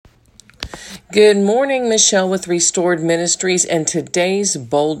Good morning, Michelle with Restored Ministries, and today's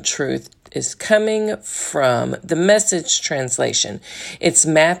bold truth is coming from the Message translation. It's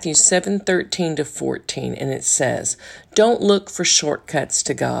Matthew 7:13-14, and it says, "Don't look for shortcuts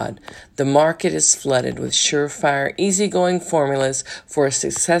to God. The market is flooded with surefire, easygoing formulas for a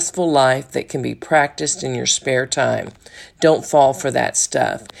successful life that can be practiced in your spare time. Don't fall for that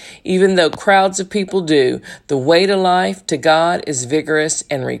stuff. Even though crowds of people do, the way to life to God is vigorous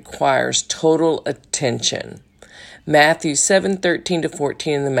and requires total attention." Matthew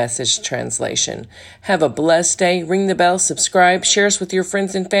 7:13-14 in the Message translation. Have a blessed day. Ring the bell, subscribe, share us with your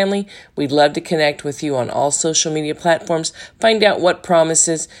friends and family. We'd love to connect with you on all social media platforms. Find out what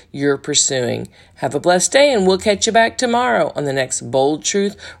promises you're pursuing. Have a blessed day, and we'll catch you back tomorrow on the next Bold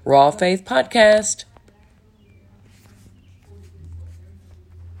Truth Raw Faith podcast.